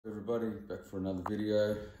everybody, back for another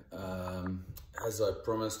video. As I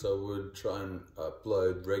promised I would try and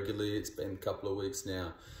upload regularly. It's been a couple of weeks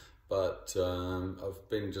now, but I've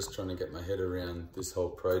been just trying to get my head around this whole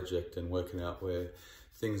project and working out where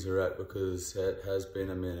things are at, because it has been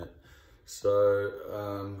a minute.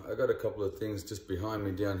 So I got a couple of things just behind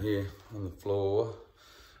me down here on the floor,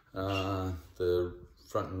 the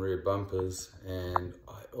front and rear bumpers, and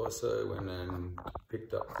I also went and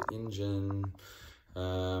picked up the engine,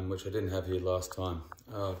 which I didn't have here last time.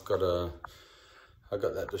 I got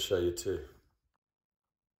that to show you too.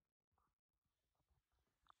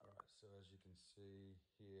 Alright, so as you can see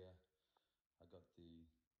here, I got the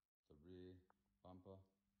rear bumper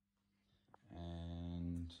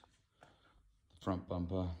and the front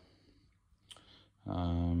bumper.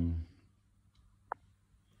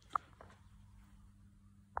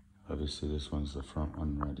 Obviously this one's the front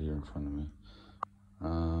one right here in front of me.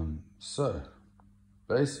 So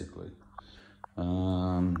basically,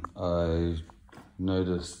 I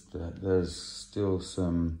noticed that there's still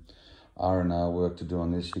some R&R work to do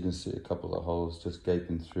on this. You can see a couple of holes just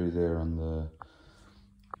gaping through there on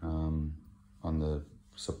the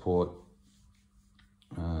support,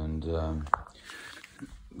 and they're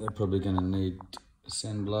probably going to need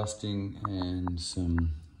sandblasting and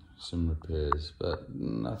some repairs, but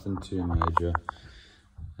nothing too major.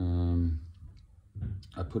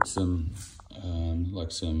 I put some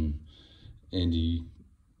some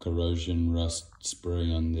anti-corrosion rust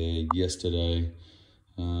spray on there yesterday,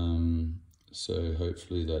 so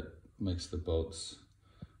hopefully that makes the bolts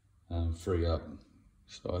free up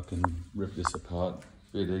so I can rip this apart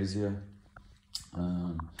a bit easier.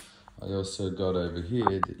 I also got over here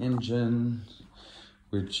the engine,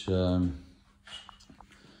 which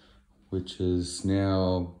is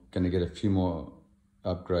now going to get a few more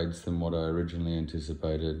upgrades than what I originally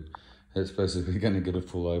anticipated. It's basically going to get a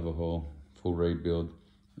full overhaul, full rebuild.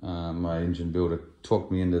 My engine builder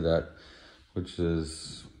talked me into that, which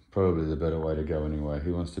is probably the better way to go anyway. He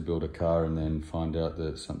wants to build a car and then find out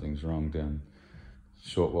that something's wrong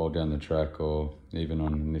short while down the track, or even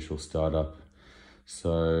on initial startup.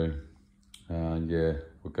 So yeah,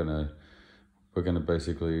 we're gonna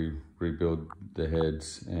basically rebuild the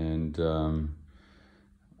heads and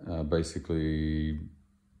basically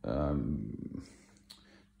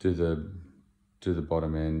do the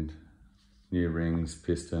bottom end, new rings,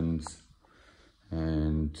 pistons,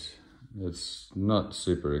 and it's not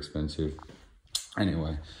super expensive.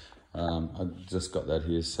 Anyway, I just got that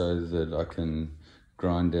here so that I can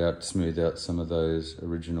smooth out some of those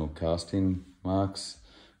original casting marks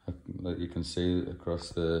that you can see across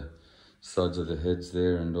the sides of the heads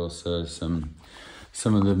there, and also some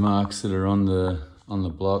of the marks that are on the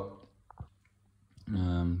block,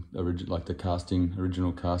 like the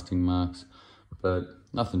original casting marks, but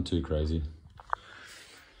nothing too crazy.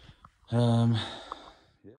 Yeah.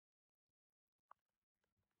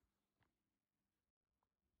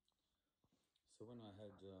 So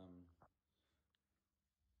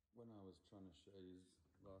when I was trying to show you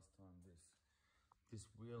last time this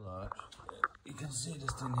wheel arch, you can see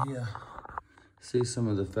just in here, see some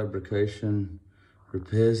of the fabrication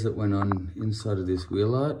repairs that went on inside of this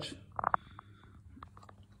wheel arch.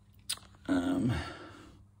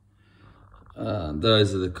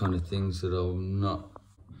 Those are the kind of things that I'll not.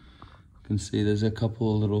 You can see there's a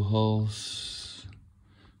couple of little holes,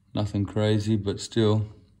 nothing crazy, but still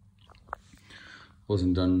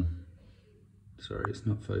wasn't done. Sorry, it's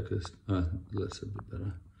not focused. That's a bit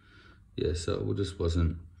better. Yeah, so it just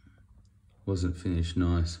wasn't finished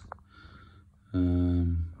nice.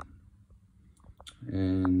 And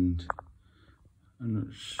I'm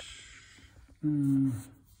not sure.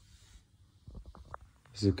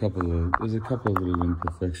 There's a couple of little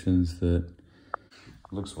imperfections that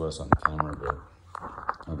looks worse on camera, but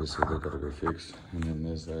obviously they've got to be fixed. And then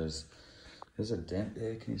there's a dent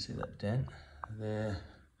there. Can you see that dent there?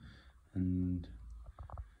 And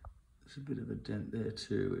there's a bit of a dent there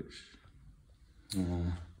too,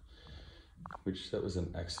 which that was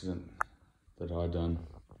an accident that I done.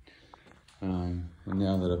 And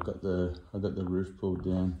now that I've got the roof pulled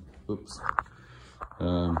down, oops.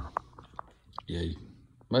 Yeah,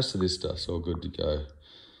 most of this stuff's all good to go.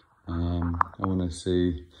 I want to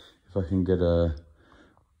see if I can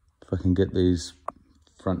get these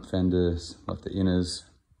front fenders, like the inners,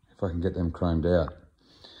 if I can get them chromed out.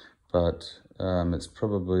 But it's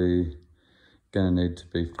probably going to need to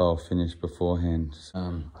be file finished beforehand.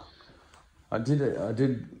 I did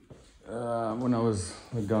when I was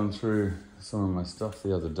going through some of my stuff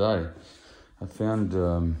the other day. I found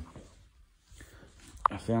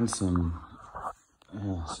some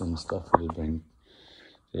stuff that had been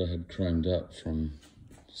that I had chromed up from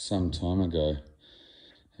some time ago,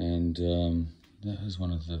 and that was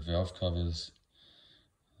one of the valve covers.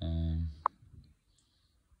 I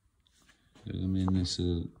mean, this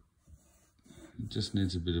just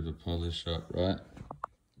needs a bit of a polish up, right?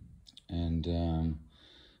 And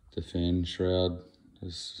the fan shroud,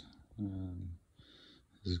 there's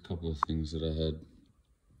a couple of things that I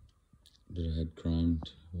had chromed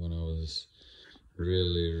when I was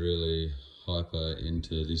really hyper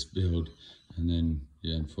into this build, and then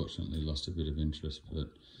yeah, unfortunately lost a bit of interest, but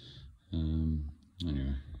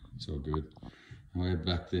anyway, it's all good. We're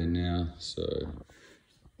back there now, so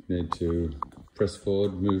need to press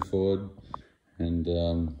forward, move forward, and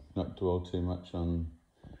not dwell too much on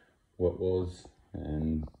what was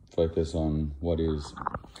and focus on what is.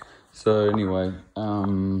 So anyway,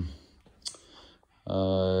 I'm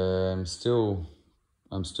still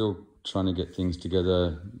trying to get things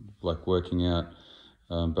together, like working out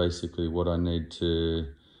basically what I need to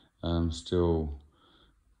still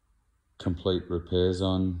complete repairs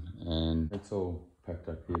on, and it's all packed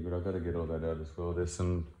up here, but I've got to get all that out as well. There's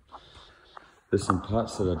some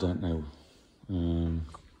parts that I don't know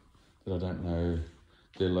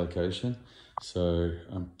their location, so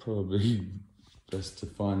I'm probably best to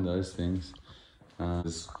find those things.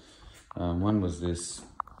 One was this,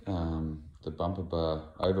 the bumper bar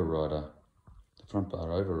overrider, the front bar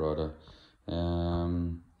overrider.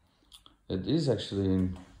 It is actually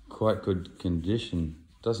in quite good condition.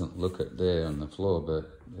 Doesn't look it there on the floor,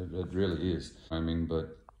 but it really is. I mean,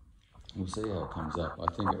 but we'll see how it comes up. I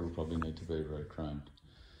think it will probably need to be re-chromed.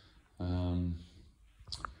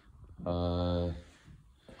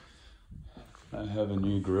 I have a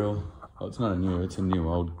new grill. Oh, it's not a new, it's a new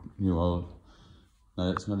old. No,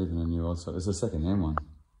 it's not even a new old, so it's a second-hand one.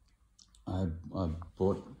 I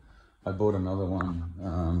bought another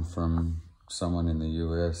one from someone in the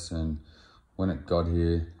US, and when it got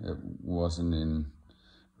here, it wasn't in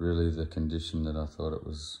really the condition that I thought it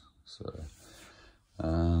was. So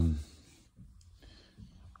I'm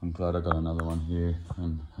glad I got another one here,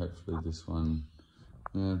 and hopefully this one,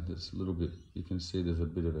 yeah, there's a little bit, you can see there's a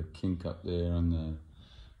bit of a kink up there on the,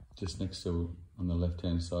 just next to, on the left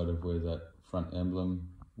hand side of where that front emblem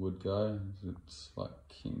would go. It's like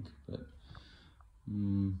kink, but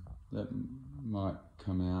that might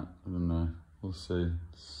come out, I don't know, we'll see.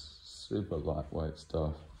 It's super lightweight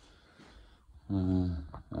stuff.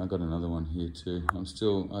 I got another one here too. I'm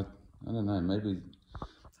still, I don't know, maybe,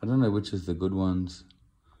 I don't know which is the good ones.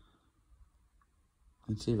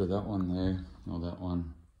 It's either that one there or that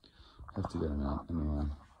one. I have to get them out anyway.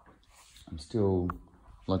 I'm still,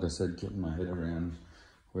 like I said, getting my head around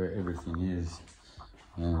where everything is,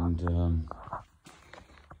 and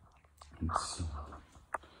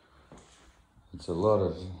it's a lot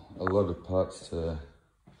of parts to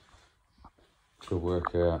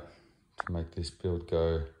work out to make this build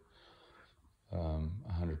go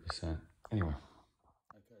 100%. Anyway.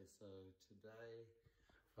 Okay, so today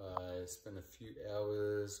I spent a few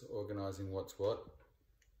hours organising what's what.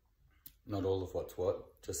 Not all of what's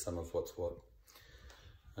what, just some of what's what.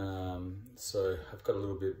 So I've got a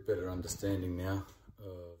little bit better understanding now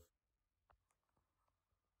of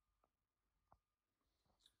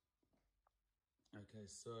okay,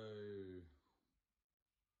 so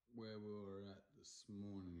where we were at this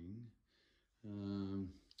morning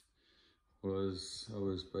was I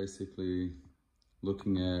was basically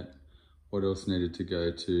looking at what else needed to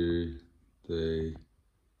go to the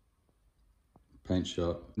paint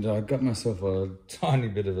shop. And I got myself a tiny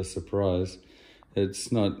bit of a surprise.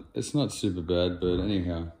 It's not super bad, but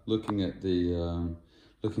anyhow, looking at the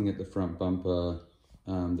front bumper,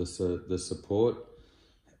 the support,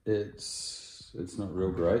 it's not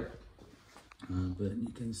real great, but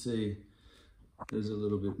you can see there's a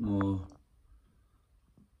little bit more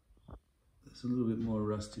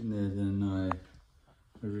rust in there than I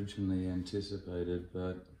originally anticipated.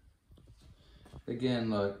 But again,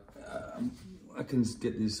 like I can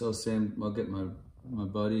get this. I'll get my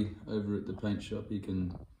buddy over at the paint shop. He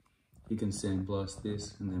can sandblast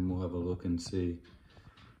this, and then we'll have a look and see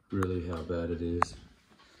really how bad it is.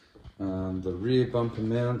 The rear bumper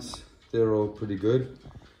mounts, they're all pretty good.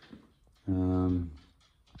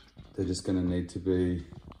 They're just going to need to be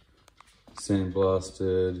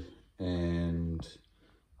sandblasted and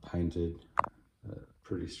painted.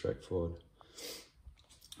 Pretty straightforward.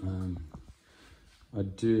 I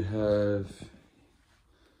do have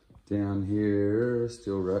down here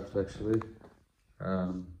steel wrapped actually.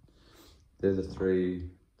 They're the three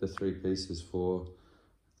pieces for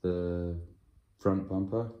the front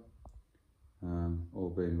bumper, all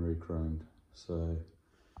being re-chromed. So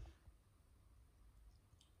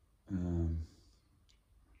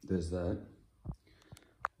there's that.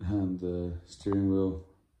 And the steering wheel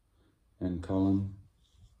and column,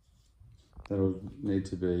 that'll need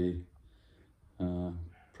to be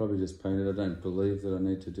probably just painted. I don't believe that I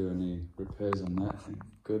need to do any repairs on that, thank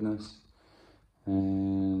goodness.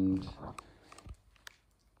 And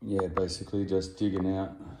yeah, basically just digging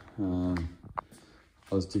out.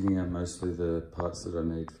 I was digging out mostly the parts that I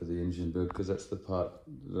need for the engine build, because that's the part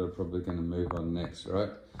that I'm probably going to move on next, right?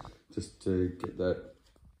 Just to get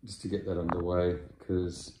that underway,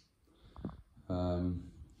 because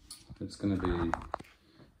it's going to be,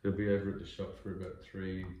 it'll be over at the shop for about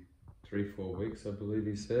 3-4 weeks, I believe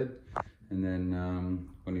he said. And then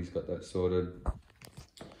when he's got that sorted,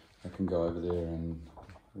 I can go over there and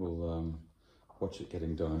we'll watch it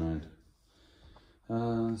getting dynoed.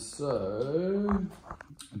 So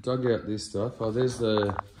I dug out this stuff. Oh, there's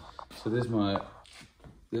my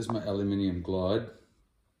aluminium glide,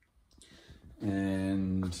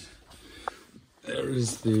 and there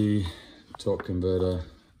is the torque converter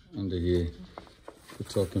under here. The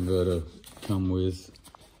torque converter come with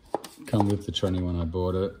the tranny when I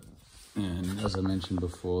bought it, and as I mentioned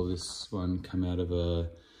before, this one came out of a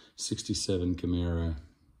 67 Camaro.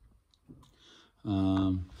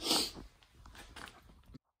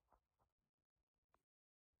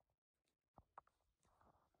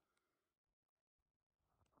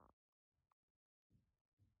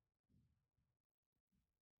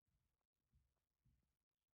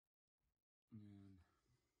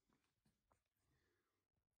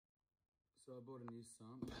 So I bought a new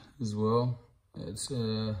sump as well. It's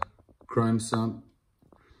a chrome sump.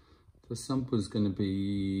 The sump was going to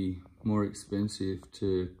be more expensive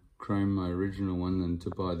to chrome my original one than to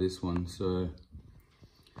buy this one, so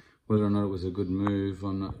whether or not it was a good move,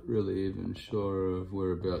 I'm not really even sure of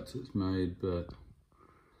whereabouts it's made, but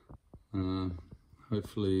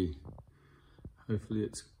hopefully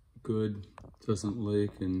it's good, doesn't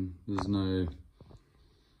leak, and there's no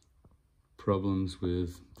problems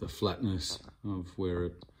with the flatness of where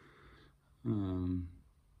it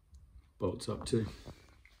bolts up to.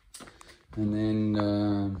 And then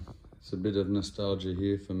it's a bit of nostalgia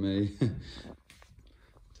here for me.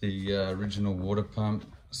 The original water pump,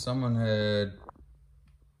 someone had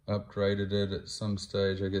upgraded it at some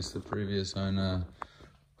stage. I guess the previous owner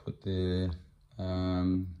put the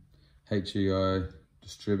HEI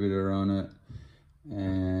distributor on it,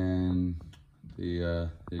 and there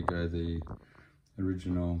you go, the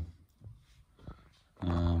original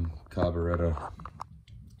carburetor,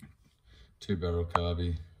 2-barrel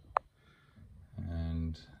carby.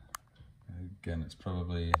 And again, it's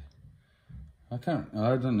probably, I don't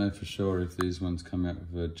know for sure if these ones come out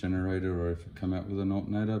with a generator or if it come out with an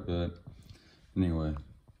alternator, but anyway,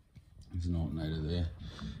 there's an alternator there.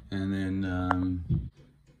 And then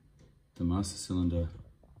the master cylinder,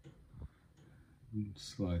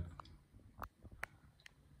 it's like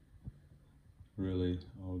really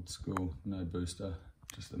old school, no booster,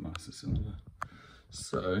 just the master cylinder.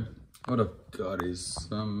 So what I've got is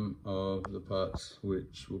some of the parts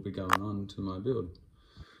which will be going on to my build,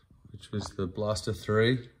 which was the Blaster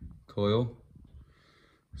 3 coil,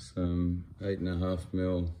 some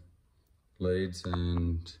 8.5mm leads,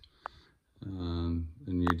 and a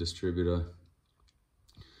new distributor,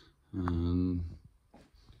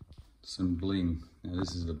 some bling. Now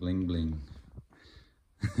this is the bling bling.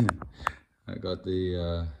 I got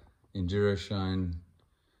the Enduro Shine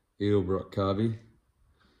Edelbrock carby,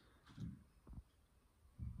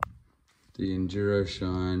 the Enduro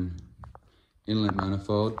Shine inlet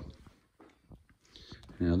manifold.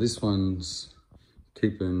 Now this one's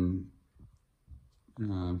keeping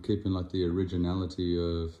like the originality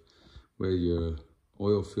of where your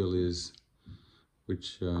oil fill is,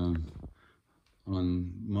 which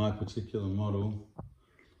on my particular model,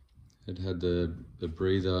 it had the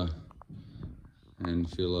breather and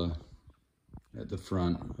filler at the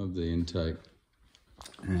front of the intake.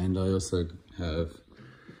 And I also have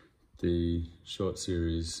the short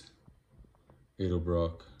series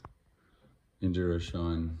Edelbrock Enduro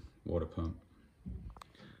Shine water pump.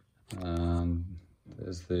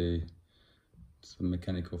 There's the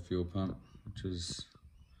mechanical fuel pump, which is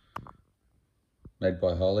made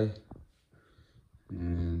by Holly,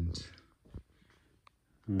 and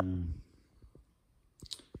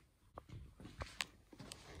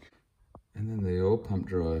then the oil pump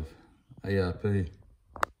drive, ARP.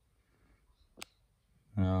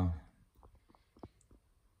 Now,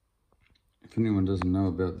 if anyone doesn't know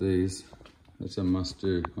about these, it's a must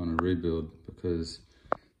do on a rebuild, because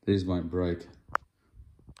these won't break.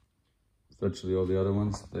 Virtually all the other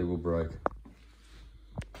ones, they will break.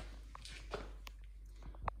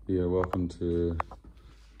 You're welcome to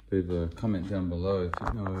leave a comment down below if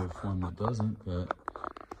you know of one that doesn't, but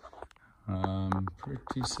I'm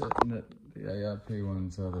pretty certain that the ARP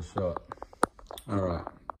ones are the shot. All right.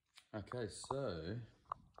 Okay, so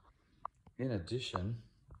in addition,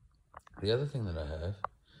 the other thing that I have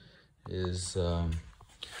is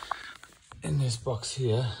in this box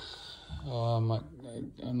here. I'm not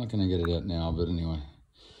going to get it out now, but anyway.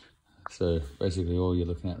 So basically all you're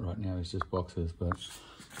looking at right now is just boxes, but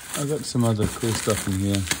I've got some other cool stuff in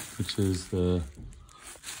here, which is the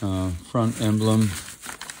front emblem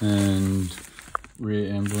and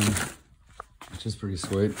rear emblem, which is pretty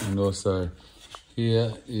sweet. And also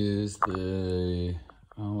here is the,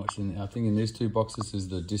 I think in these two boxes is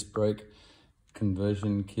the disc brake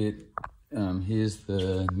conversion kit. Here's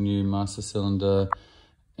the new master cylinder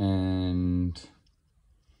and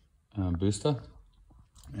booster,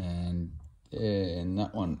 and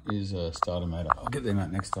that one is a starter motor. I'll get them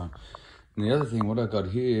out next time. And the other thing, what I got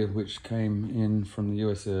here, which came in from the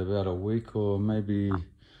US about a week or maybe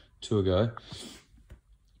two ago,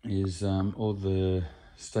 is all the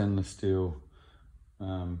stainless steel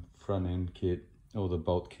front end kit, or the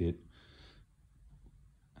bolt kit.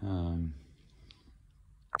 And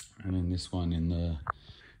in this one,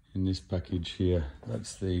 in this package here,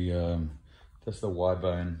 that's the Y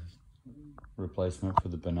bone replacement for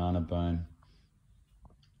the banana bone.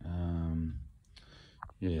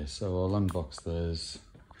 Yeah, so I'll unbox those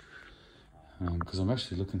because I'm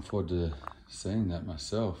actually looking forward to seeing that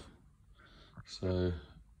myself, so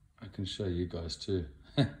I can show you guys too.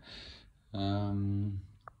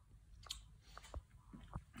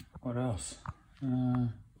 What else?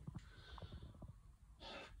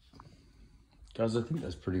 Guys, I think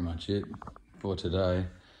that's pretty much it for today.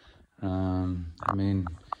 I mean,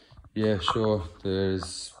 yeah, sure,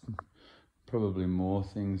 there's probably more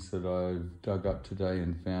things that I've dug up today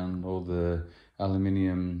and found all the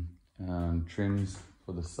aluminium trims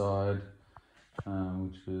for the side,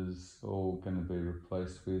 which was all going to be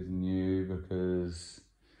replaced with new because,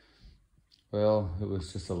 well, it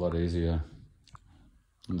was just a lot easier.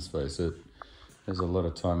 Let's face it, there's a lot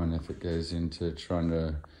of time and effort goes into trying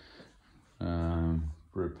to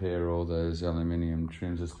repair all those aluminium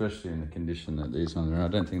trims, especially in the condition that these ones are in. I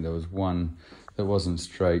don't think there was one that wasn't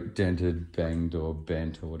straight, dented, banged or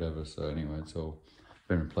bent or whatever. So anyway, it's all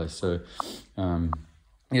been replaced. So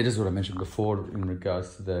yeah, just what I mentioned before in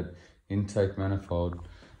regards to that intake manifold.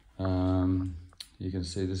 You can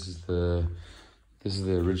see this is the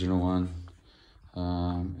original one,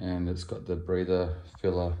 and it's got the breather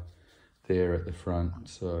filler there at the front.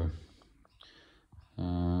 So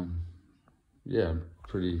yeah, I'm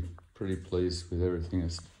pretty pleased with everything.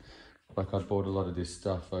 It's like I bought a lot of this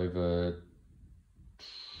stuff over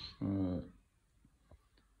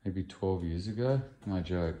maybe 12 years ago, no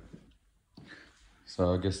joke.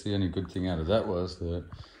 So I guess the only good thing out of that was that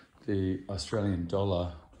the Australian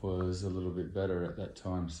dollar was a little bit better at that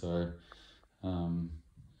time. So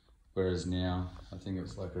whereas now I think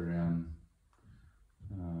it's like around,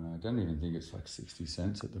 I don't even think it's like 60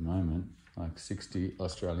 cents at the moment, like 60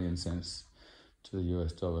 Australian cents to the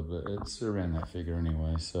US dollar, but it's around that figure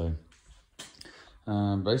anyway. So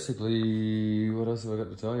basically, what else have I got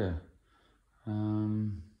to tell you?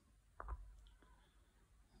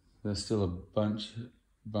 There's still a bunch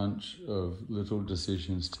of little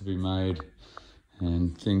decisions to be made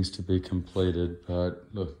and things to be completed, but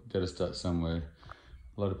look, got to start somewhere.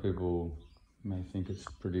 A lot of people may think it's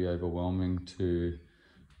pretty overwhelming to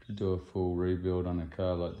do a full rebuild on a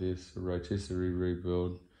car like this, a rotisserie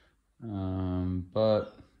rebuild.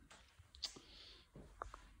 But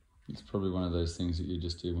it's probably one of those things that you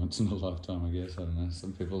just do once in a lifetime, I guess. I don't know.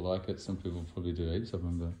 Some people like it. Some people probably do heaps of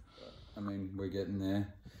them, but I mean, we're getting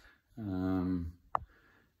there.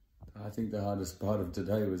 I think the hardest part of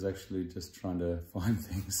today was actually just trying to find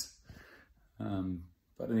things.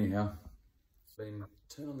 But anyhow,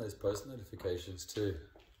 turn on those post notifications too.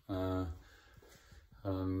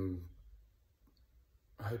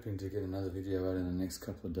 Hoping to get another video out in the next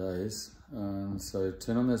couple of days. So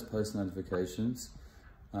turn on those post notifications.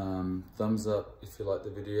 Thumbs up if you like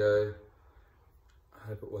the video. I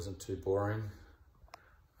hope it wasn't too boring.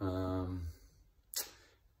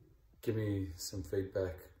 Give me some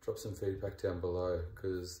feedback. Drop some feedback down below,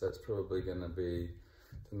 because that's probably going to be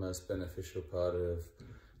the most beneficial part of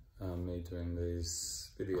me doing these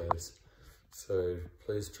videos. So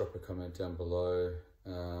please drop a comment down below.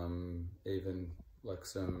 Even like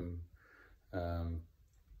some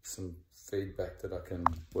feedback that I can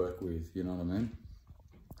work with, you know what I mean?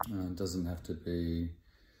 It doesn't have to be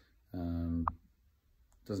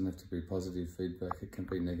positive feedback. It can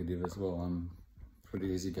be negative as well. I'm pretty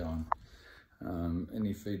easygoing.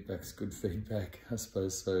 Any feedback's good feedback, I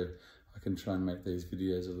suppose, so I can try and make these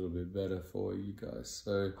videos a little bit better for you guys.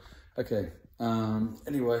 So, okay,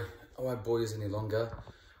 anyway, I won't bore you any longer.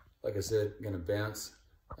 Like I said, I'm gonna bounce.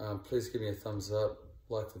 Please give me a thumbs up,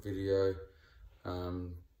 like the video,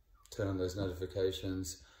 turn on those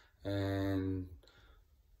notifications, and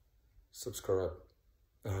subscribe.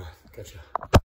 All right, catch ya.